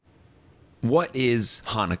What is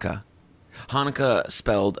Hanukkah? Hanukkah,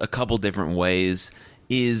 spelled a couple different ways,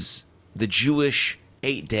 is the Jewish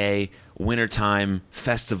 8-day wintertime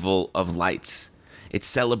festival of lights. It's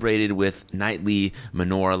celebrated with nightly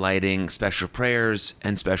menorah lighting, special prayers,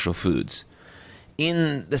 and special foods.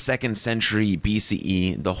 In the 2nd century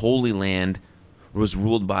BCE, the Holy Land was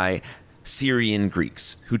ruled by Syrian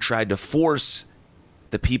Greeks, who tried to force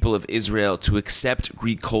the people of Israel to accept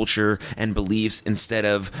Greek culture and beliefs instead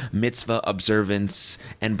of mitzvah observance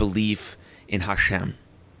and belief in Hashem.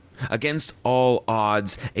 Against all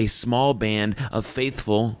odds, a small band of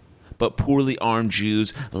faithful but poorly armed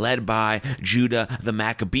Jews led by Judah the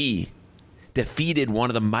Maccabee defeated one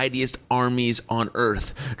of the mightiest armies on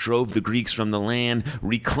earth, drove the Greeks from the land,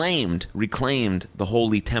 reclaimed the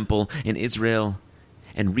Holy Temple in Israel,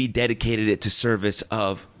 and rededicated it to service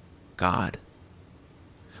of God.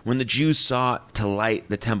 When the Jews sought to light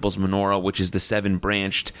the temple's menorah, which is the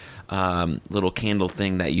 7-branched little candle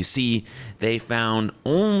thing that you see, they found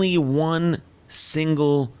only one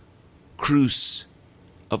single cruse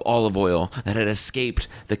of olive oil that had escaped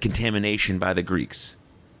the contamination by the Greeks.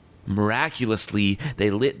 Miraculously, they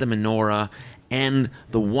lit the menorah, and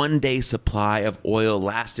the 1-day supply of oil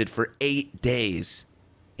lasted for 8 days.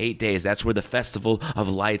 8 days, that's where the Festival of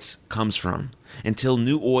Lights comes from, until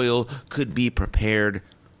new oil could be prepared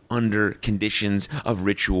under conditions of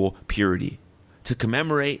ritual purity. To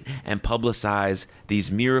commemorate and publicize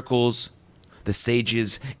these miracles, the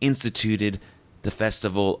sages instituted the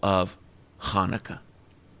festival of Hanukkah.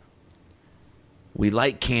 We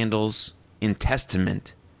light candles in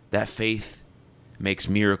testament that faith makes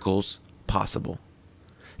miracles possible.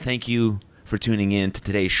 Thank you for tuning in to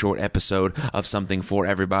today's short episode of Something for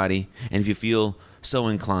Everybody. And if you feel so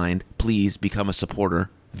inclined, please become a supporter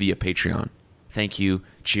via Patreon. Thank you,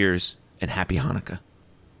 cheers, and happy Hanukkah.